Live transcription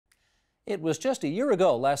It was just a year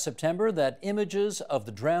ago, last September, that images of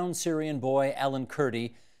the drowned Syrian boy Alan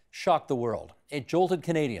Kurdi shocked the world. It jolted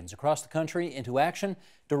Canadians across the country into action,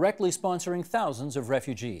 directly sponsoring thousands of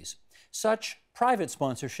refugees. Such private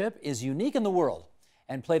sponsorship is unique in the world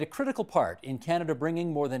and played a critical part in Canada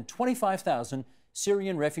bringing more than 25,000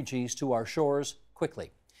 Syrian refugees to our shores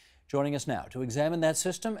quickly. Joining us now to examine that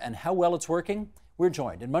system and how well it's working, we're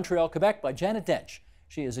joined in Montreal, Quebec by Janet Dench.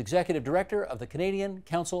 She is Executive Director of the Canadian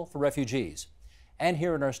Council for Refugees. And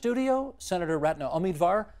here in our studio, Senator Ratna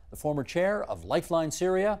Omidvar, the former chair of Lifeline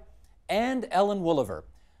Syria, and Ellen Wooliver,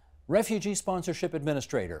 Refugee Sponsorship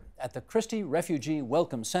Administrator at the Christie Refugee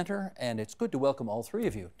Welcome Centre. And it's good to welcome all three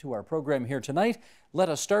of you to our program here tonight. Let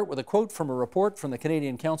us start with a quote from a report from the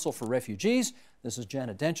Canadian Council for Refugees. This is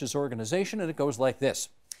Janet Dench's organization, and it goes like this.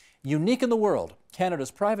 Unique in the world,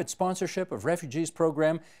 Canada's private sponsorship of refugees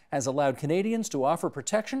program has allowed Canadians to offer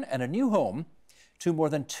protection and a new home to more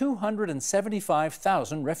than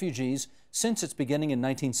 275,000 refugees since its beginning in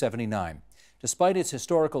 1979. Despite its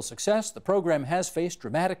historical success, the program has faced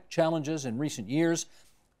dramatic challenges in recent years.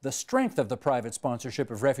 The strength of the private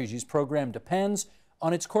sponsorship of refugees program depends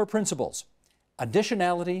on its core principles: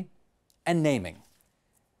 additionality and naming.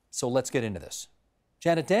 So let's get into this.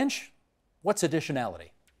 Janet Dench, what's additionality?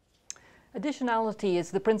 Additionality is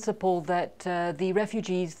the principle that the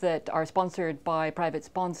refugees that are sponsored by private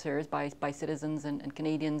sponsors, by citizens and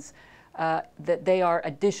Canadians, that they are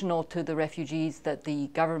additional to the refugees that the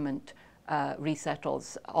government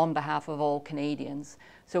resettles on behalf of all Canadians.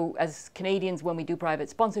 So as Canadians, when we do private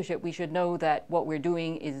sponsorship, we should know that what we're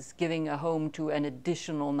doing is giving a home to an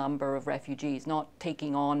additional number of refugees, not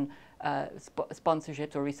taking on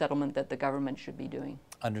sponsorships or resettlement that the government should be doing.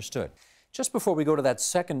 Understood. Just before we go to that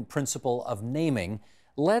second principle of naming,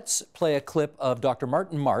 let's play a clip of Dr.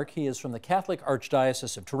 Martin Mark. He is from the Catholic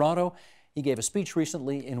Archdiocese of Toronto. He gave a speech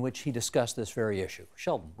recently in which he discussed this very issue.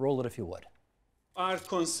 Sheldon, roll it if you would. Our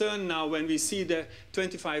concern now when we see the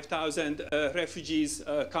 25,000 refugees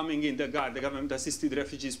coming in the GAR, the Government-Assisted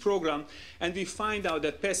Refugees Program, and we find out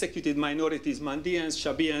that persecuted minorities, Mandaeans,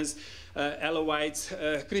 Shabians,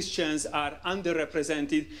 Alawites, Christians are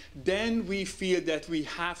underrepresented, then we feel that we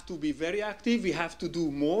have to be very active, we have to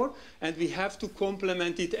do more, and we have to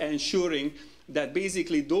complement it, ensuring that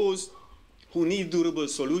basically those who need durable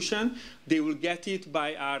solution, they will get it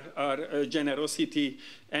by our generosity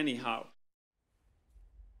anyhow.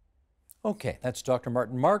 Okay, that's Dr.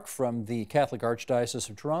 Martin Mark from the Catholic Archdiocese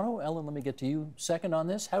of Toronto. Ellen, let me get to you second on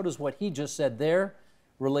this. How does what he just said there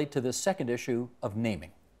relate to this second issue of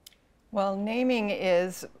naming? Well, naming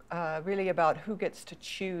is really about who gets to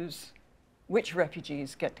choose which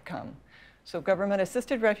refugees get to come. So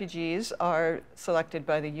government-assisted refugees are selected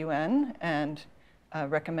by the UN and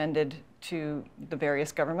recommended to the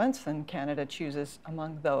various governments, and Canada chooses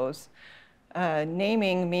among those.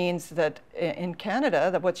 Naming means that in Canada,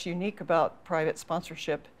 that what's unique about private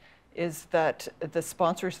sponsorship is that the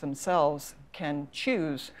sponsors themselves can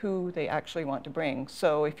choose who they actually want to bring.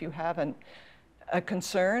 So if you have a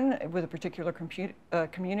concern with a particular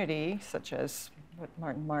community, such as what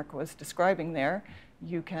Martin Mark was describing there,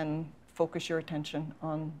 you can focus your attention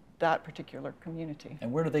on that particular community.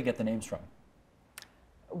 And where do they get the names from?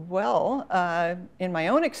 Well, in my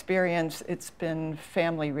own experience, it's been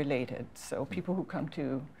family related. So people who come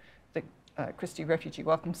to the Christie Refugee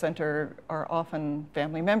Welcome Centre are often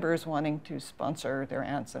family members wanting to sponsor their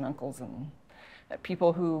aunts and uncles and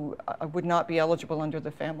people who would not be eligible under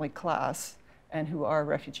the family class and who are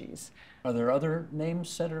refugees. Are there other names,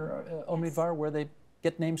 Senator Omidvar, where they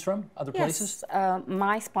get names from, other places? Yes,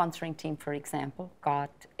 my sponsoring team, for example, got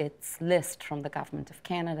its list from the Government of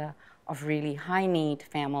Canada of really high-need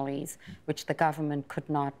families, which the government could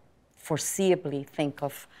not foreseeably think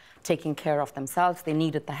of taking care of themselves. They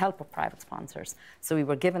needed the help of private sponsors. So we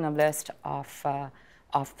were given a list of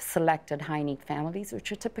selected high-need families,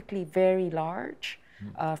 which are typically very large,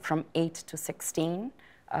 from 8 to 16.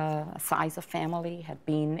 Size of family, had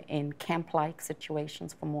been in camp-like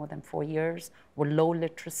situations for more than 4 years, were low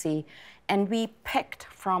literacy, and we picked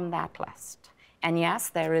from that list. And yes,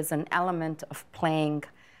 there is an element of playing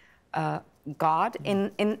God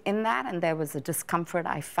in that, and there was a discomfort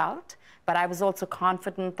I felt, but I was also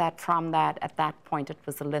confident that from that, at that point, it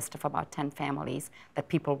was a list of about 10 families that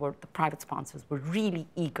the private sponsors were really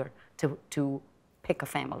eager to pick a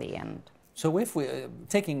family. And so if we,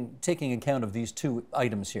 taking account of these two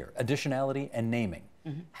items here, additionality and naming,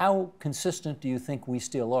 how consistent do you think we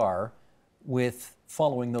still are with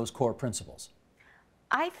following those core principles?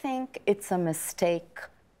 I think it's a mistake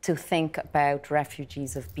to think about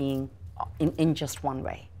refugees of being in just one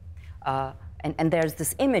way. And there's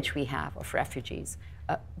this image we have of refugees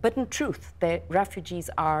But in truth, the refugees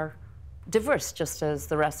are diverse, just as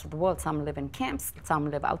the rest of the world. Some live in camps, some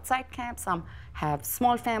live outside camps, some have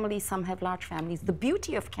small families, some have large families. The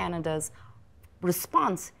beauty of Canada's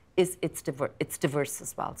response is it's diverse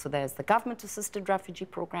as well. So there's the government-assisted refugee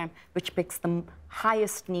program, which picks the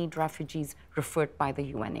highest need refugees referred by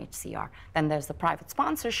the UNHCR. Then there's the private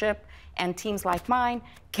sponsorship, and teams like mine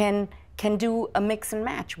can do a mix and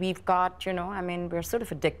match. We've got, you know, I mean, we're sort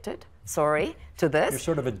of addicted, sorry, to this. You're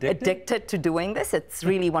sort of addicted? Addicted to doing this. It's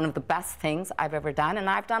really one of the best things I've ever done, and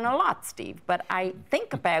I've done a lot, Steve. But I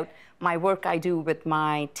think about my work I do with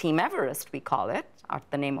my Team Everest, we call it.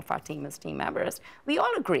 The name of our team is Team Everest. We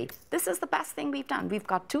all agree this is the best thing we've done. We've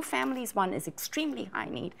got two families. One is extremely high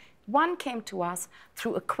need. One came to us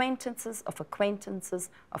through acquaintances of acquaintances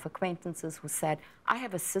of acquaintances who said, I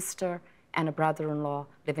have a sister and a brother-in-law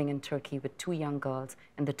living in Turkey with two young girls,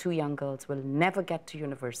 and the two young girls will never get to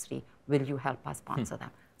university. Will you help us sponsor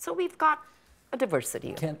them? So we've got a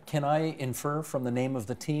diversity. Can I infer from the name of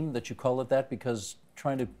the team that you call it that because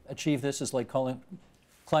trying to achieve this is like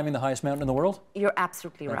climbing the highest mountain in the world? You're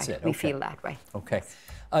absolutely That's right. it. We Okay. feel that way. Okay.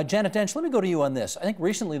 Janet Dench, let me go to you on this. I think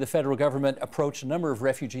recently the federal government approached a number of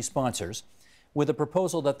refugee sponsors with a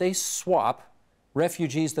proposal that they swap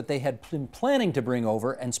refugees that they had been planning to bring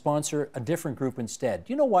over and sponsor a different group instead.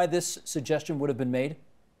 Do you know why this suggestion would have been made?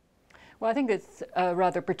 Well, I think it's a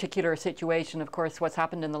rather particular situation. Of course, what's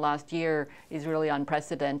happened in the last year is really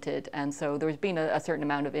unprecedented. And so there's been a certain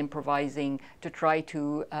amount of improvising to try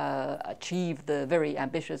to achieve the very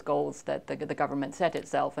ambitious goals that the government set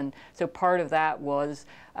itself. And so part of that was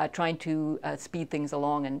trying to speed things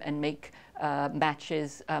along and make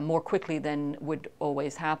matches more quickly than would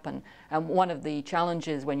always happen. One of the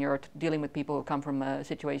challenges when you're dealing with people who come from a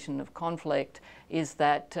situation of conflict is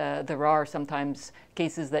that there are sometimes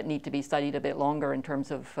cases that need to be studied a bit longer in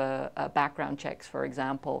terms of background checks, for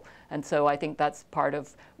example. And so I think that's part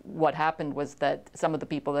of what happened was that some of the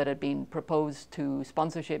people that had been proposed to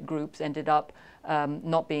sponsorship groups ended up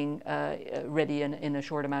not being ready in a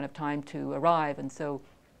short amount of time to arrive. And so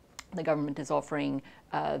the government is offering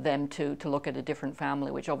them to look at a different family,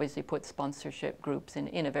 which obviously puts sponsorship groups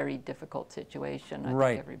in a very difficult situation. I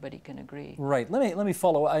think everybody can agree. Right. Let me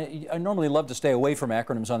follow. I normally love to stay away from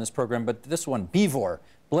acronyms on this program, but this one, BVOR,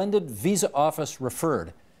 Blended Visa Office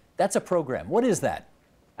Referred. That's a program. What is that?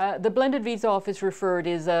 The Blended Visa Office Referred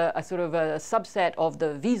is a sort of a subset of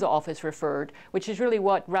the Visa Office Referred, which is really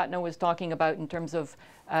what Ratna was talking about in terms of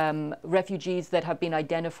refugees that have been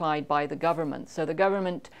identified by the government. So the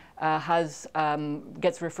government gets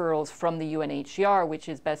referrals from the UNHCR, which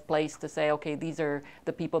is best placed to say, okay, these are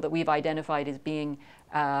the people that we've identified as being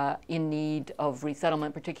in need of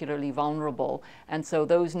resettlement, particularly vulnerable. And so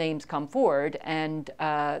those names come forward, and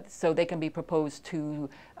so they can be proposed to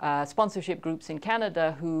sponsorship groups in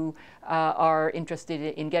Canada who are interested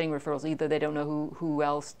in getting referrals. Either they don't know who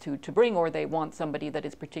else to bring, or they want somebody that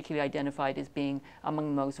is particularly identified as being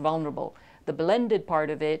among the most vulnerable. The blended part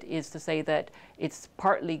of it is to say that it's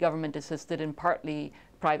partly government assisted and partly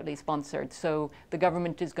privately sponsored. So the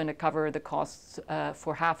government is going to cover the costs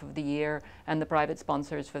for half of the year and the private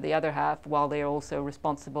sponsors for the other half, while they're also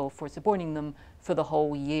responsible for supporting them for the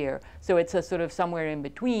whole year. So it's a sort of somewhere in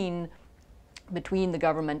between the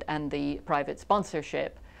government and the private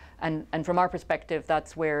sponsorship. And from our perspective,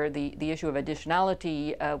 that's where the issue of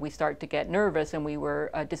additionality, we start to get nervous, and we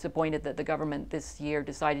were disappointed that the government this year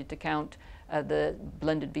decided to count the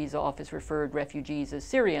Blended Visa Office referred refugees as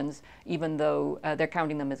Syrians, even though they're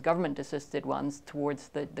counting them as government-assisted ones towards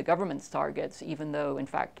the government's targets, even though, in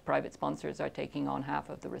fact, private sponsors are taking on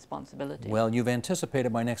half of the responsibility. Well, you've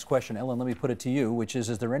anticipated my next question, Ellen. Let me put it to you, which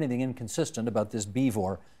is there anything inconsistent about this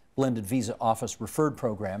BVOR, Blended Visa Office Referred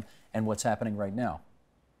program, and what's happening right now?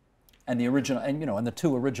 And the original, and the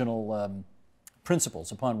two original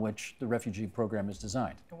principles upon which the refugee program is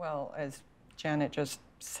designed. Well, as Janet just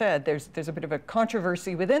said, there's a bit of a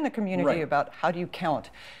controversy within the community about how do you count.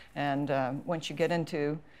 And once you get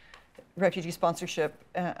into refugee sponsorship,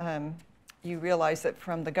 you realize that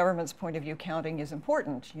from the government's point of view, counting is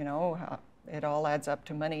important. You know, it all adds up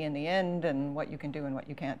to money in the end, and what you can do and what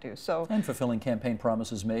you can't do. So, and fulfilling campaign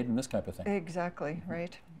promises made and this type of thing. Exactly,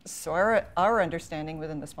 right. So our understanding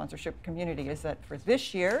within the sponsorship community is that for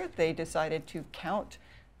this year, they decided to count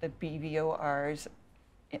the BVORs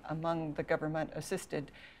among the government assisted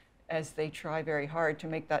as they try very hard to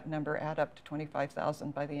make that number add up to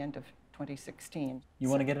 25,000 by the end of 2016. You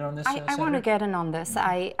want to get in on this, I want to get in on this.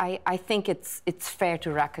 I think it's fair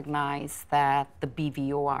to recognize that the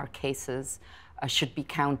BVOR cases should be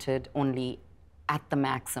counted only at the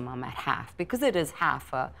maximum, at half, because it is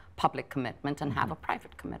half a public commitment and have a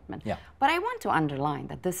private commitment. Yeah. But I want to underline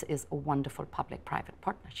that this is a wonderful public-private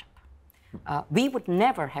partnership. We would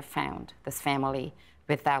never have found this family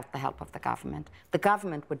without the help of the government. The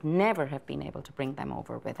government would never have been able to bring them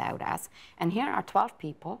over without us. And here are 12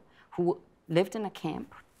 people who lived in a camp,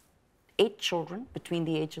 8 children between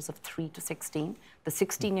the ages of 3 to 16. The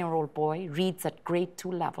 16-year-old boy reads at grade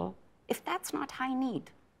 2 level. If that's not high need,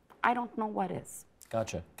 I don't know what is.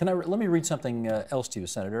 Gotcha. Let me read something else to you,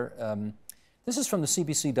 Senator. This is from the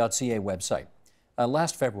cbc.ca website.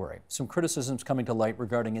 Last February, some criticisms coming to light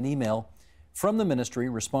regarding an email from the ministry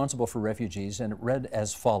responsible for refugees, and it read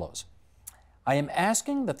as follows. I am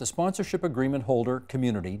asking that the sponsorship agreement holder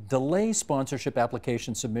community delay sponsorship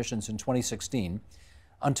application submissions in 2016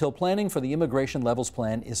 until planning for the Immigration Levels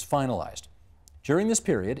Plan is finalized. During this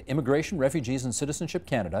period, Immigration, Refugees and Citizenship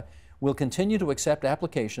Canada will continue to accept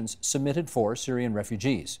applications submitted for Syrian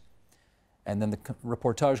refugees. And then the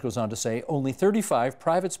reportage goes on to say only 35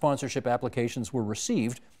 private sponsorship applications were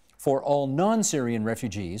received for all non-Syrian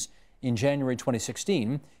refugees in January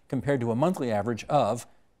 2016, compared to a monthly average of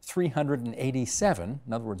 387,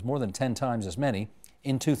 in other words, more than 10 times as many,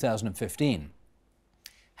 in 2015.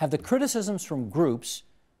 Have the criticisms from groups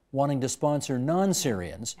wanting to sponsor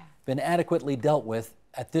non-Syrians been adequately dealt with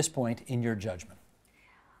at this point in your judgment?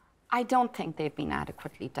 I don't think they've been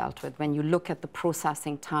adequately dealt with. When you look at the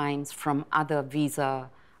processing times from other visa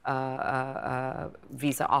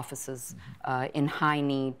offices in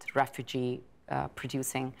high-need refugee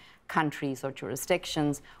producing countries or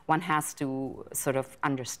jurisdictions, one has to sort of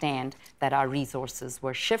understand that our resources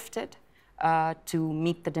were shifted to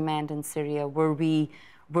meet the demand in Syria. Were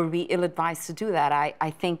we ill-advised to do that?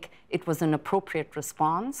 I think it was an appropriate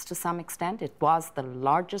response to some extent. It was the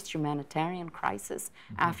largest humanitarian crisis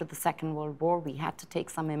after the Second World War. We had to take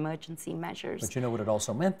some emergency measures. But you know what it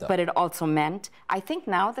also meant, though. But it also meant, I think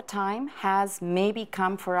now the time has maybe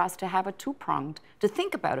come for us to have to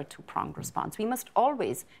think about a two-pronged response. We must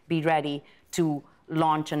always be ready to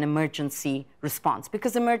launch an emergency response,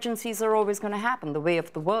 because emergencies are always going to happen. The way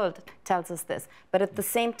of the world tells us this. But at the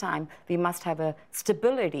same time, we must have a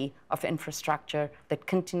stability of infrastructure that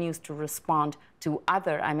continues to respond to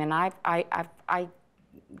other. I mean, I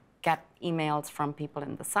get emails from people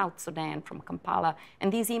in the South Sudan, from Kampala,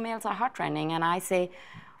 and these emails are heartrending. And I say,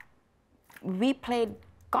 we played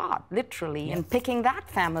God, literally, in picking that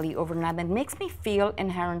family over another. It makes me feel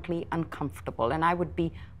inherently uncomfortable. And I would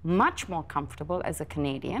be much more comfortable as a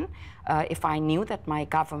Canadian if I knew that my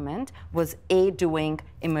government was doing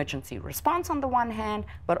emergency response on the one hand,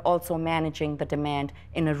 but also managing the demand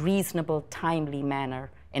in a reasonable, timely manner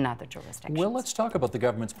in other jurisdictions. Well, let's talk about the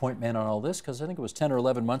government's point man on all this, because I think it was 10 or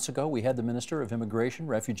 11 months ago we had the Minister of Immigration,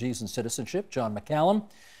 Refugees and Citizenship, John McCallum,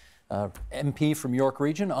 MP from York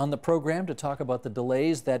Region, on the program to talk about the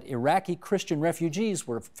delays that Iraqi Christian refugees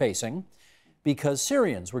were facing because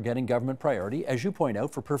Syrians were getting government priority, as you point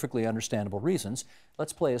out, for perfectly understandable reasons.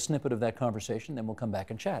 Let's play a snippet of that conversation, then we'll come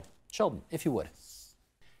back and chat. Sheldon, if you would.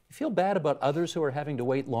 You feel bad about others who are having to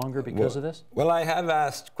wait longer because of this? Well, I have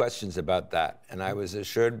asked questions about that, and I was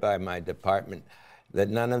assured by my department that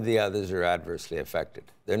none of the others are adversely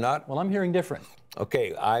affected. They're not. Well, I'm hearing different.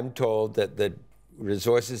 Okay, I'm told that the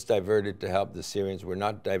resources diverted to help the Syrians were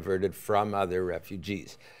not diverted from other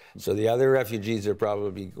refugees. So the other refugees are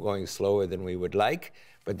probably going slower than we would like,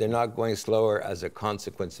 but they're not going slower as a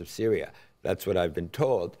consequence of Syria. That's what I've been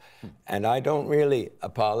told. And I don't really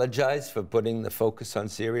apologize for putting the focus on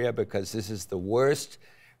Syria, because this is the worst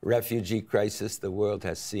refugee crisis the world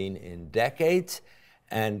has seen in decades.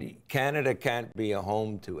 And Canada can't be a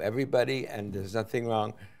home to everybody, and there's nothing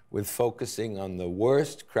wrong with focusing on the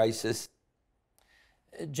worst crisis.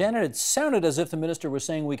 Janet, it sounded as if the minister was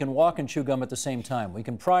saying we can walk and chew gum at the same time. We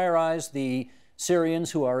can prioritize the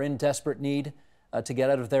Syrians who are in desperate need to get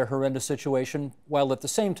out of their horrendous situation, while at the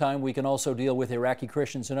same time we can also deal with Iraqi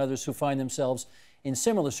Christians and others who find themselves in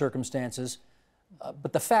similar circumstances.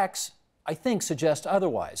 But the facts, I think, suggest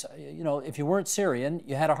otherwise. You know, if you weren't Syrian,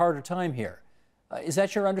 you had a harder time here. Is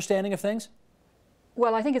that your understanding of things?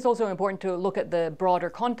 Well, I think it's also important to look at the broader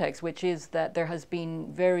context, which is that there has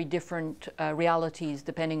been very different realities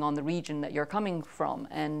depending on the region that you're coming from.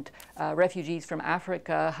 And refugees from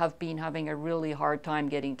Africa have been having a really hard time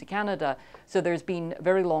getting to Canada. So there's been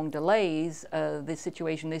very long delays. The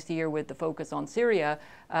situation this year with the focus on Syria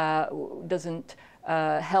doesn't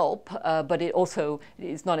help, but it also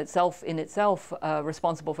is not in itself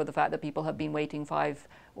responsible for the fact that people have been waiting 5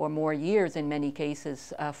 or more years in many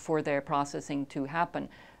cases for their processing to happen.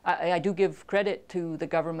 I do give credit to the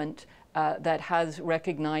government that has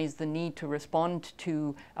recognized the need to respond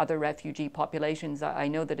to other refugee populations. I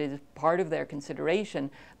know that it is part of their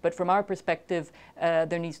consideration, but from our perspective,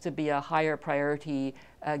 there needs to be a higher priority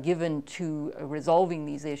given to resolving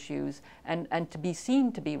these issues and to be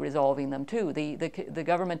seen to be resolving them too. The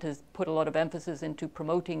government has put a lot of emphasis into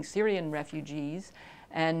promoting Syrian refugees,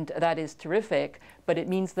 and that is terrific, but it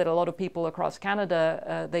means that a lot of people across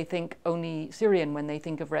Canada, they think only Syrian when they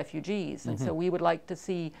think of refugees. And so we would like to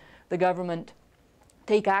see the government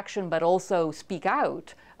take action, but also speak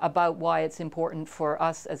out about why it's important for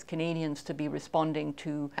us as Canadians to be responding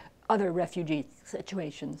to other refugee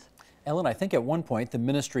situations. Ellen, I think at one point the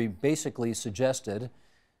ministry basically suggested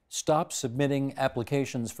stop submitting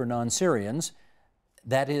applications for non-Syrians.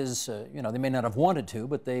 That is, you know, they may not have wanted to,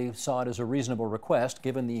 but they saw it as a reasonable request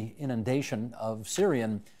given the inundation of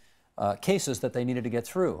Syrian cases that they needed to get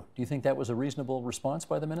through. Do you think that was a reasonable response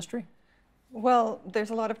by the ministry? Well, there's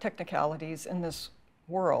a lot of technicalities in this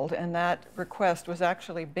world, and that request was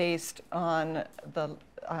actually based on the,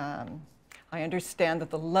 I understand that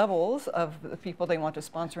the levels of the people they want to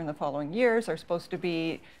sponsor in the following years are supposed to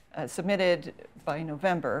be submitted by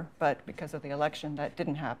November, but because of the election, that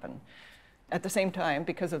didn't happen. At the same time,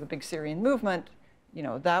 because of the big Syrian movement, you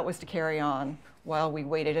know, that was to carry on while we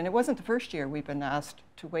waited. And it wasn't the first year we've been asked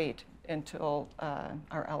to wait until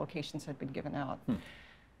our allocations had been given out.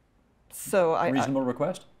 So reasonable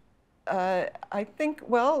request? I think,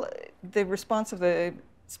 well, the response of the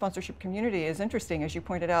sponsorship community is interesting. As you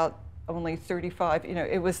pointed out, only 35, you know,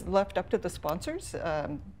 it was left up to the sponsors.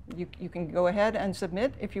 You can go ahead and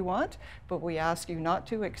submit if you want, but we ask you not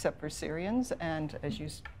to, except for Syrians. And as you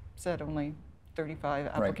said, only 35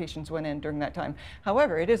 applications went in during that time.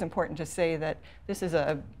 However, it is important to say that this is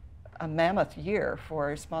a mammoth year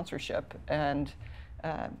for sponsorship, and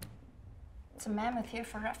it's a mammoth year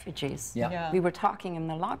for refugees. Yeah. We were talking in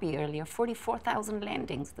the lobby earlier, 44,000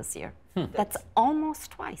 landings this year. That's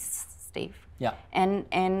almost twice, Steve. Yeah.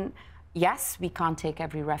 And yes, we can't take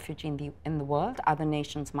every refugee in the world. Other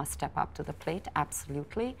nations must step up to the plate,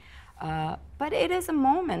 absolutely. But it is a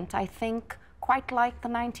moment, I think, quite like the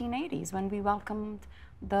 1980s when we welcomed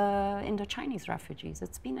the Indo-Chinese refugees.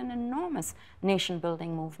 It's been an enormous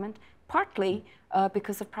nation-building movement, partly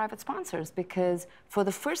because of private sponsors, because for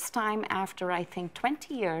the first time after, I think,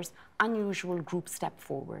 20 years, unusual groups stepped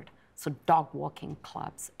forward. So dog walking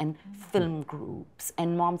clubs and film groups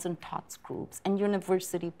and moms and tots groups and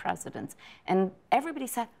university presidents. And everybody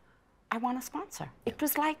said, I want to sponsor. It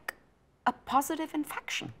was like a positive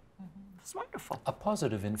infection. It's wonderful. A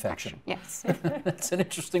positive infection. Yes. That's an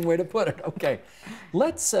interesting way to put it. Okay.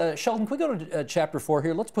 Let's, Sheldon, can we go to chapter 4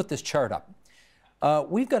 here? Let's put this chart up.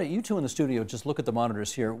 We've got you two in the studio, just look at the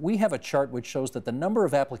monitors here. We have a chart which shows that the number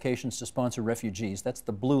of applications to sponsor refugees, that's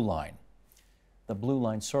the blue line. The blue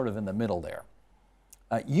line sort of in the middle there.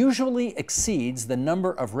 Usually exceeds the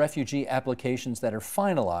number of refugee applications that are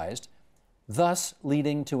finalized, thus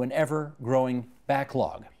leading to an ever-growing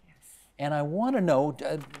backlog. And I want to know,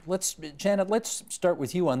 Janet, let's start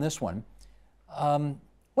with you on this one.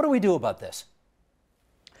 What do we do about this?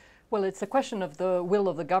 Well, it's a question of the will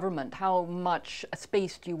of the government. How much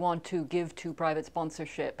space do you want to give to private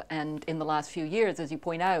sponsorship? And in the last few years, as you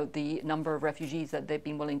point out, the number of refugees that they've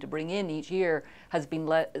been willing to bring in each year has been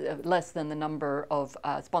less than the number of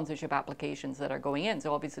sponsorship applications that are going in.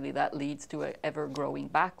 So obviously that leads to an ever-growing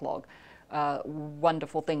backlog.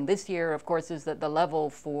 Wonderful thing this year, of course, is that the level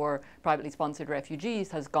for privately sponsored refugees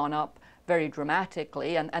has gone up very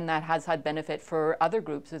dramatically, and that has had benefit for other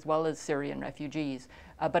groups as well as Syrian refugees.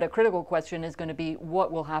 But a critical question is going to be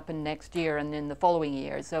what will happen next year and in the following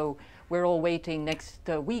year. So we're all waiting. Next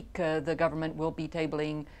week, the government will be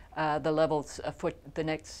tabling the levels for the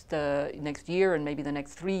next year and maybe the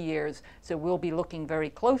next 3 years. So we'll be looking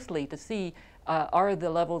very closely to see are the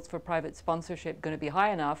levels for private sponsorship going to be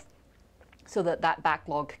high enough so that that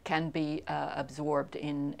backlog can be absorbed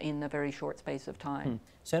in a very short space of time.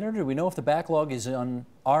 Senator, do we know if the backlog is on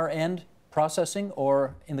our end processing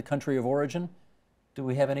or in the country of origin? Do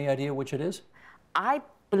we have any idea which it is? I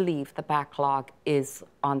believe the backlog is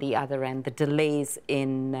on the other end, the delays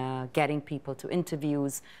in getting people to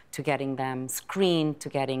interviews, to getting them screened, to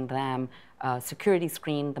getting them security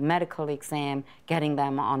screened, the medical exam, getting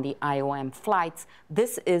them on the IOM flights.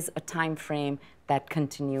 This is a time frame that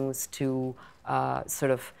continues to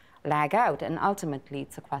sort of lag out, and ultimately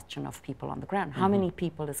it's a question of people on the ground. How many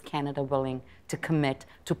people is Canada willing to commit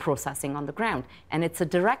to processing on the ground? And it's a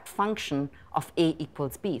direct function of A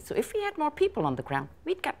equals B. So if we had more people on the ground,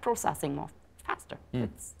 we'd get processing more faster.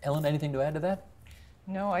 Ellen, anything to add to that?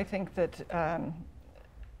 No, I think that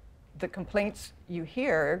the complaints you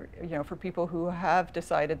hear, for people who have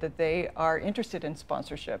decided that they are interested in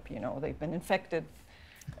sponsorship, they've been infected.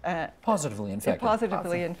 Positively infected.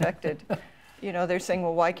 Positively infected. They're saying,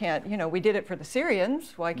 well, why can't, we did it for the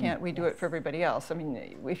Syrians, why can't we do it for everybody else? I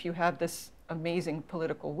mean, if you have this amazing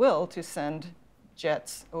political will to send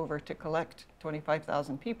jets over to collect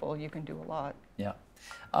 25,000 people, you can do a lot. Yeah.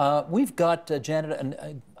 We've got,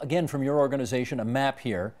 Janet, again from your organization, a map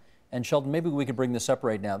here. And Sheldon, maybe we could bring this up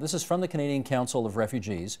right now. This is from the Canadian Council of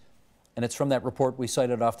Refugees, and it's from that report we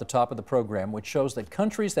cited off the top of the program, which shows that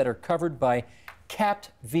countries that are covered by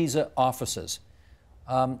capped visa offices.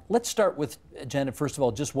 Let's start with, Janet, first of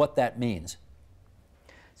all, just what that means.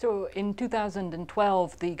 So in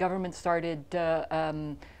 2012, the government started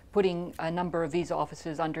putting a number of visa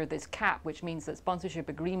offices under this cap, which means that sponsorship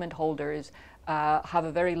agreement holders have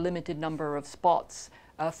a very limited number of spots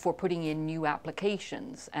for putting in new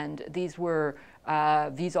applications. And these were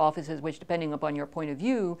visa offices which, depending upon your point of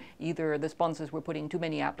view, either the sponsors were putting too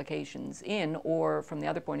many applications in, or from the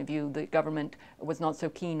other point of view, the government was not so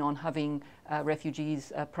keen on having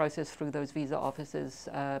refugees processed through those visa offices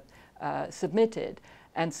submitted.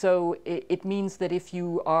 And so it means that if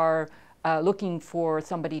you are looking for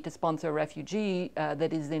somebody to sponsor a refugee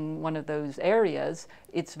that is in one of those areas,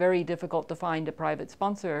 it's very difficult to find a private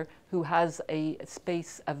sponsor who has a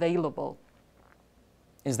space available.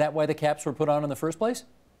 Is that why the caps were put on in the first place?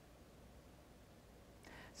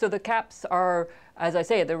 So the caps are, as I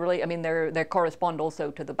say, they're really, I mean, they correspond also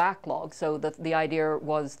to the backlog. So the idea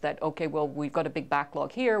was that, okay, well, we've got a big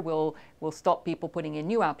backlog here. We'll stop people putting in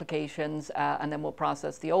new applications, and then we'll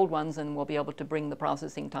process the old ones, and we'll be able to bring the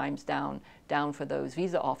processing times down for those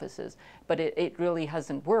visa offices. But it really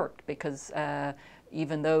hasn't worked, because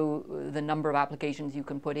even though the number of applications you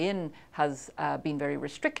can put in has been very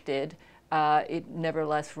restricted, it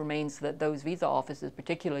nevertheless remains that those visa offices,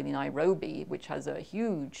 particularly Nairobi, which has a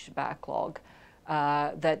huge backlog,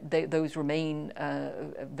 those remain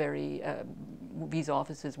visa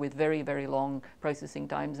offices with very, very long processing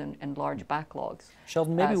times and large backlogs.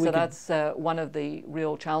 Sheldon, maybe we so could... that's one of the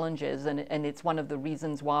real challenges, and it's one of the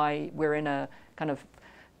reasons why we're in a kind of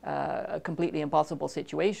a completely impossible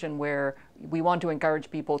situation where we want to encourage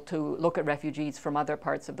people to look at refugees from other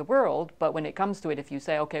parts of the world, but when it comes to it, if you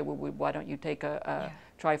say, okay, well, why don't you take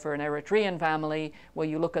try for an Eritrean family, well,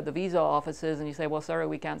 you look at the visa offices and you say, well, sorry,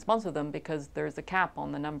 we can't sponsor them because there's a cap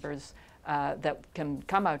on the numbers that can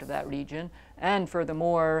come out of that region. And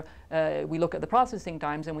furthermore, we look at the processing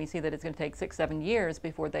times and we see that it's going to take 6-7 years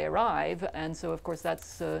before they arrive. And so, of course,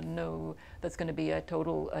 that's going to be a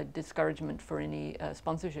total discouragement for any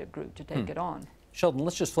sponsorship group to take it on. Sheldon,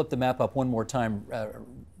 let's just flip the map up one more time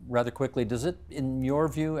rather quickly. Does it, in your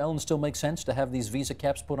view, Ellen, still make sense to have these visa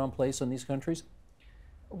caps put on place in these countries?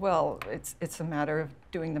 Well, it's a matter of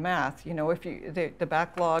doing the math. You know, if the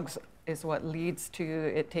backlogs is what leads to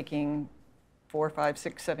it taking 4, 5,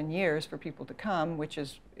 6, 7 years for people to come, which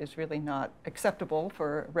is really not acceptable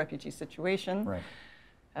for a refugee situation. Right.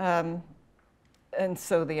 And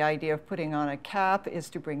so the idea of putting on a cap is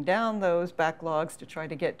to bring down those backlogs to try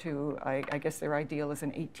to get to, I guess their ideal is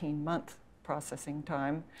an 18-month processing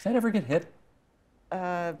time. Does that ever get hit?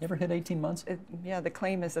 Ever hit 18 months? Yeah, the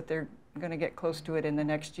claim is that they're going to get close to it in the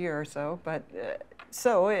next year or so. But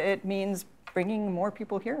so it means bringing more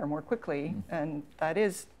people here more quickly, and that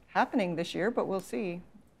is happening this year. But we'll see.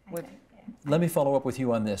 Let me follow up with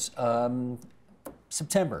you on this.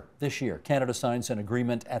 September this year, Canada signs an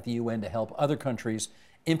agreement at the UN to help other countries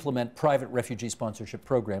implement private refugee sponsorship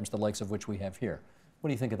programs, the likes of which we have here. What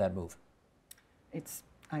do you think of that move?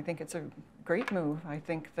 I think it's a great move. I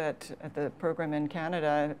think that the program in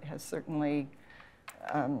Canada has certainly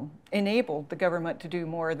enabled the government to do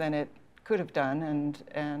more than it could have done,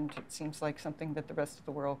 and it seems like something that the rest of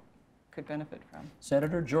the world could benefit from.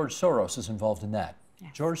 Senator, George Soros is involved in that.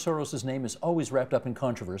 Yes. George Soros' name is always wrapped up in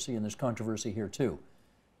controversy, and there's controversy here too.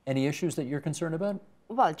 Any issues that you're concerned about?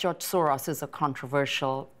 Well, George Soros is a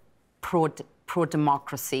controversial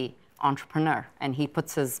pro-democracy entrepreneur, and he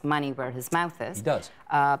puts his money where his mouth is. He does.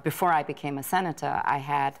 Before I became a senator, I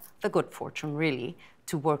had the good fortune, really,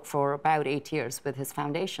 to work for about 8 years with his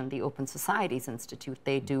foundation, the Open Societies Institute.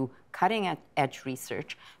 They do cutting-edge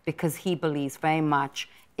research because he believes very much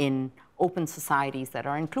in open societies that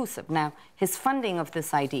are inclusive. Now, his funding of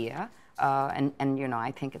this idea, and you know,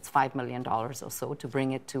 I think it's $5 million or so to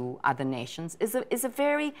bring it to other nations, is a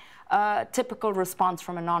very typical response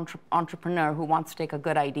from an entrepreneur who wants to take a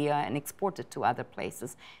good idea and export it to other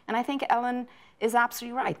places. And I think Ellen is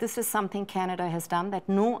absolutely right. This is something Canada has done that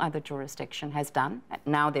no other jurisdiction has done.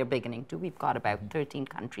 Now they're beginning to. We've got about 13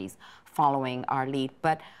 countries following our lead.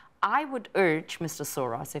 But I would urge Mr.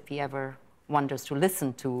 Soros, if he ever wonders to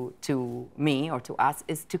listen to me or to us,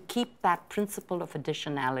 is to keep that principle of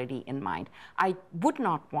additionality in mind. I would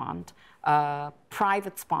not want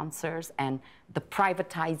private sponsors and the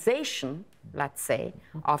privatization, let's say,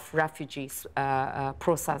 of refugees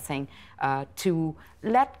processing to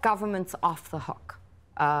let governments off the hook.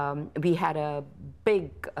 We had a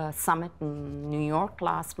big summit in New York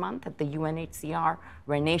last month at the UNHCR,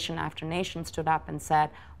 where nation after nation stood up and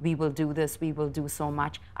said, we will do this, we will do so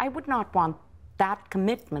much. I would not want that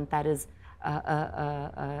commitment, that is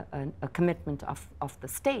a commitment of the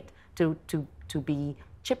state, to be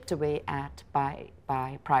chipped away at by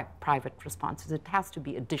private responses. It has to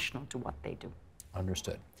be additional to what they do.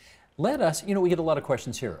 Understood. Let us, we get a lot of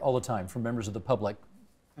questions here all the time from members of the public.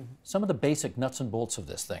 Some of the basic nuts and bolts of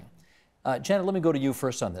this thing. Janet, let me go to you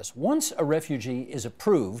first on this. Once a refugee is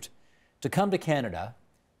approved to come to Canada,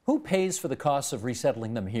 who pays for the costs of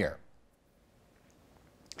resettling them here?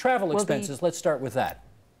 Travel expenses, let's start with that.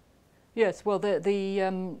 Yes, well,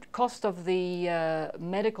 the cost of the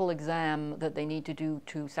medical exam that they need to do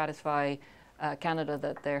to satisfy Canada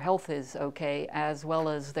that their health is okay, as well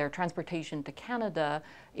as their transportation to Canada,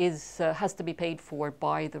 has to be paid for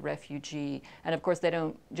by the refugee. And of course, they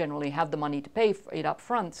don't generally have the money to pay for it up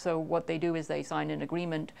front. So what they do is they sign an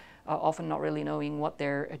agreement, often not really knowing what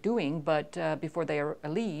they're doing, but before they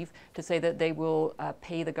leave, to say that they will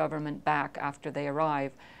pay the government back after they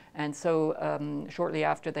arrive. And so shortly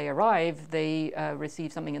after they arrive, they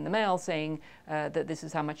receive something in the mail saying that this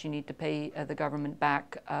is how much you need to pay the government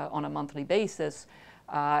back on a monthly basis.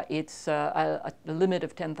 It's a limit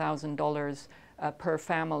of $10,000 per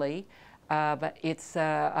family, but it's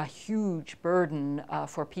a huge burden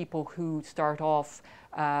for people who start off.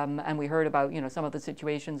 And we heard about, some of the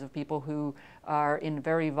situations of people who are in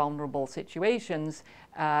very vulnerable situations.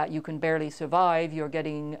 You can barely survive. You're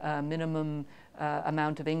getting minimum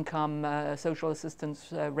amount of income, social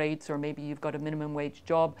assistance rates, or maybe you've got a minimum wage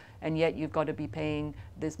job, and yet you've got to be paying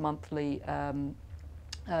this monthly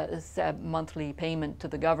payment to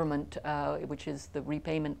the government, which is the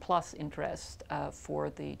repayment plus interest for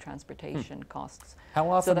the transportation costs. How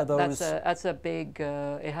often are those? That's a big.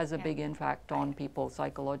 It has a big impact on people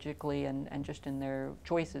psychologically and just in their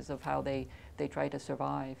choices of how they try to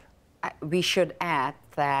survive. We should add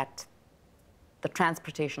that the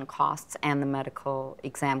transportation costs and the medical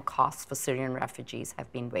exam costs for Syrian refugees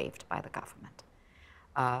have been waived by the government.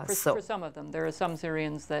 For some of them. There are some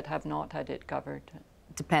Syrians that have not had it covered.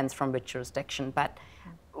 Depends from which jurisdiction, but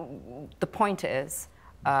the point is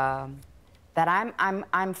that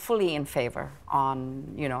I'm fully in favor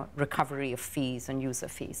on recovery of fees and user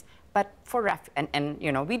fees. But for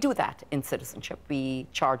we do that in citizenship. We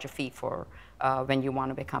charge a fee for when you want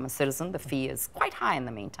to become a citizen. The fee is quite high in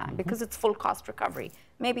the meantime because it's full cost recovery.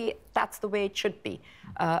 Maybe that's the way it should be.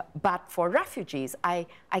 But for refugees, I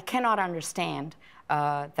cannot understand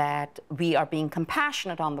that we are being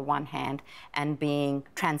compassionate on the one hand and being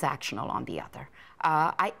transactional on the other.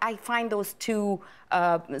 I find those two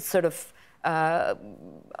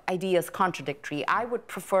ideas contradictory. I would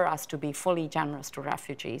prefer us to be fully generous to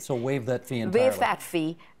refugees. So waive that fee entirely. Waive that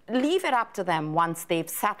fee. Leave it up to them once they've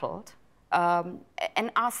settled, and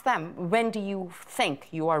ask them, when do you think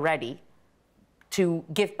you are ready to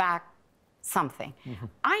give back something?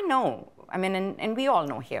 I know, and we all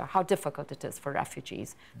know here how difficult it is for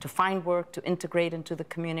refugees to find work, to integrate into the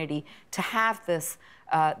community, to have this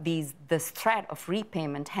threat of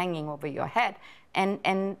repayment hanging over your head, and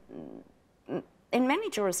in many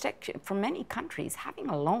jurisdictions, from many countries, having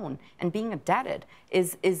a loan and being indebted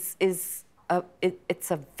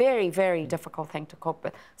it's a very, very difficult thing to cope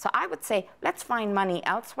with. So I would say, let's find money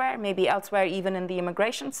elsewhere, maybe elsewhere even in the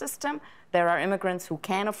immigration system. There are immigrants who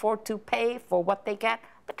can afford to pay for what they get,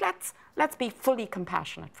 but let's be fully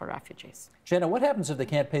compassionate for refugees. Jenna, what happens if they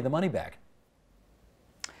can't pay the money back?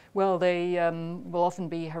 Well, they will often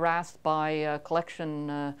be harassed by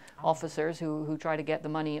collection officers who try to get the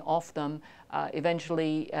money off them.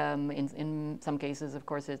 Eventually, in some cases, of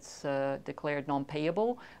course, it's declared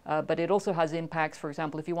non-payable, but it also has impacts. For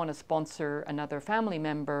example, if you want to sponsor another family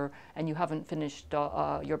member and you haven't finished,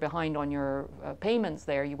 you're behind on your payments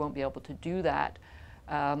there, you won't be able to do that.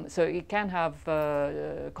 So it can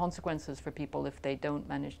have consequences for people if they don't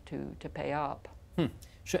manage to pay up.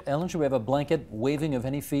 Ellen, should we have a blanket waiving of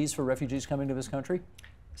any fees for refugees coming to this country?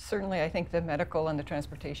 Certainly, I think the medical and the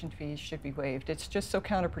transportation fees should be waived. It's just so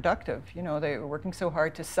counterproductive. They're working so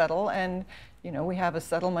hard to settle, and we have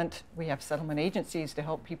settlement agencies to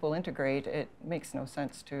help people integrate. It makes no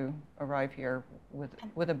sense to arrive here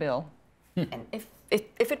with a bill. And if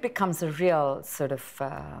it becomes a real sort of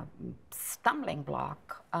stumbling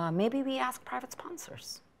block, maybe we ask private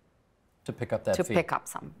sponsors to pick up that to fee. pick up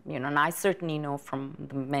some. You know, and I certainly know from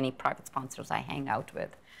the many private sponsors I hang out with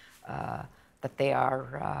that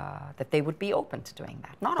they would be open to doing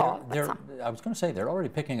that. Not all, but some. I was going to say, they're already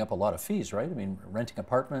picking up a lot of fees, right? I mean, renting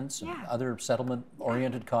apartments and other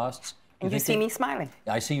settlement-oriented costs. And you see me smiling.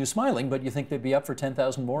 I see you smiling, but you think they'd be up for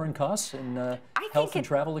 $10,000 more in costs in health and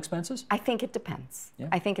travel expenses? I think it depends. Yeah.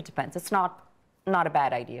 I think it depends. It's not a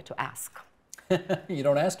bad idea to ask. You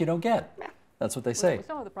don't ask, you don't get. Yeah. That's what they say.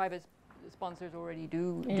 Some of the private sponsors already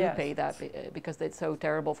do pay that because it's so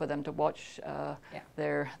terrible for them to watch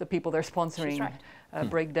the people they're sponsoring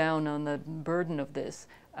break down on the burden of this.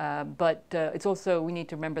 But it's also, we need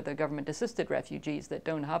to remember the government-assisted refugees that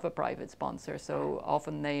don't have a private sponsor, so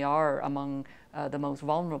often they are among the most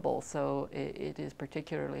vulnerable, so it is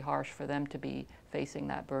particularly harsh for them to be facing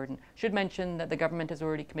that burden. Should mention that the government has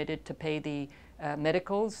already committed to pay the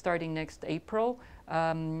medicals starting next April,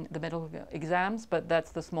 the medical exams, but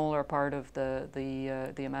that's the smaller part of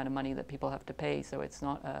the amount of money that people have to pay, so it's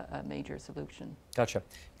not a major solution. Gotcha.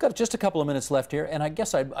 Got just a couple of minutes left here, and I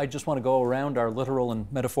guess I just want to go around our literal and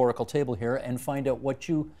metaphorical table here and find out what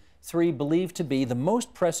you three believe to be the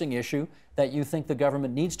most pressing issue that you think the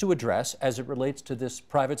government needs to address as it relates to this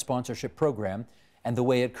private sponsorship program and the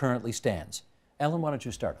way it currently stands. Ellen, why don't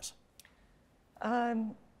you start us?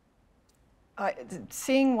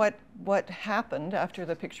 Seeing what happened after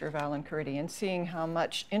the picture of Alan Kurdi and seeing how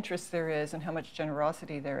much interest there is and how much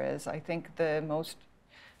generosity there is, I think the most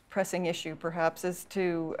pressing issue perhaps is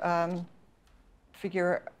to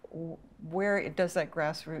figure where does that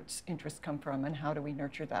grassroots interest come from and how do we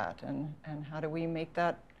nurture that and how do we make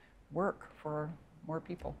that work for more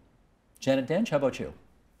people. Janet Dench, how about you?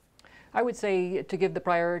 I would say to give the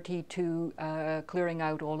priority to clearing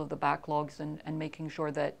out all of the backlogs and making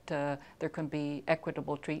sure that there can be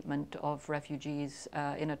equitable treatment of refugees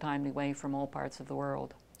in a timely way from all parts of the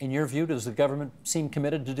world. In your view, does the government seem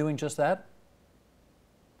committed to doing just that?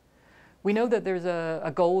 We know that there's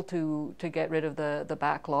a goal to get rid of the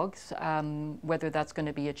backlogs. Whether that's going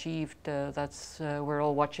to be achieved, we're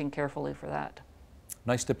all watching carefully for that.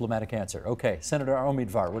 Nice diplomatic answer. Okay, Senator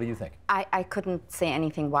Omidvar, what do you think? I couldn't say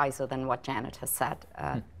anything wiser than what Janet has said.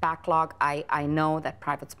 Backlog, I know that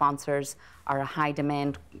private sponsors are a high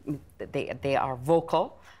demand. They are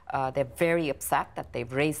vocal. They're very upset that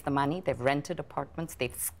they've raised the money, they've rented apartments,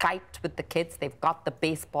 they've Skyped with the kids, they've got the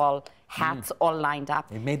baseball hats all lined up.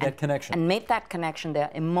 They've made that connection. And made that connection.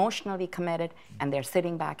 They're emotionally committed and they're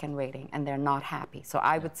sitting back and waiting and they're not happy. So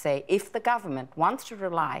I would say if the government wants to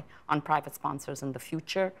rely on private sponsors in the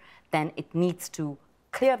future, then it needs to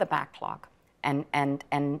clear the backlog and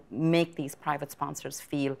make these private sponsors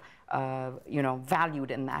feel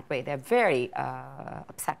valued in that way. They're very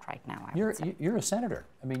upset right now, I would say. You're a senator.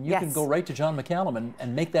 I mean, you can go right to John McCallum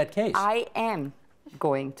and make that case. I am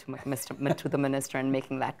going to the minister and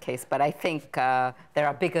making that case, but I think there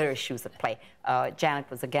are bigger issues at play. Janet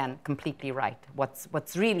was, again, completely right.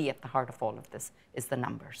 What's really at the heart of all of this is the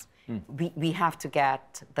numbers. We have to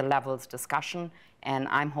get the levels discussion, and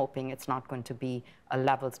I'm hoping it's not going to be a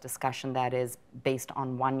levels discussion that is based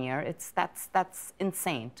on 1 year. That's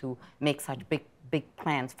insane to make such big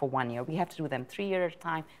plans for 1 year. We have to do them 3 years at a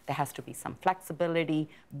time. There has to be some flexibility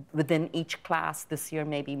within each class. This year,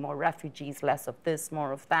 maybe more refugees, less of this,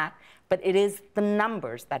 more of that. But it is the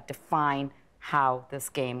numbers that define how this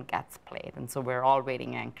game gets played. And so we're all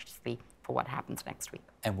waiting anxiously for what happens next week.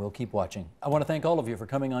 And we'll keep watching. I want to thank all of you for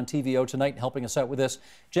coming on TVO tonight and helping us out with this.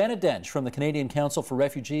 Janet Dench from the Canadian Council for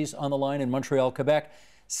Refugees on the line in Montreal, Quebec.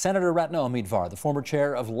 Senator Ratna Omidvar, the former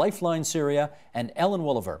chair of Lifeline Syria, and Ellen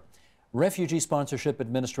Woolever, Refugee Sponsorship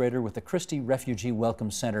Administrator with the Christie Refugee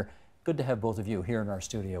Welcome Center. Good to have both of you here in our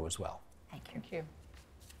studio as well. Thank you. Thank you.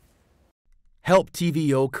 Help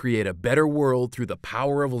TVO create a better world through the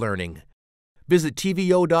power of learning. Visit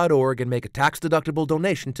TVO.org and make a tax-deductible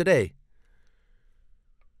donation today.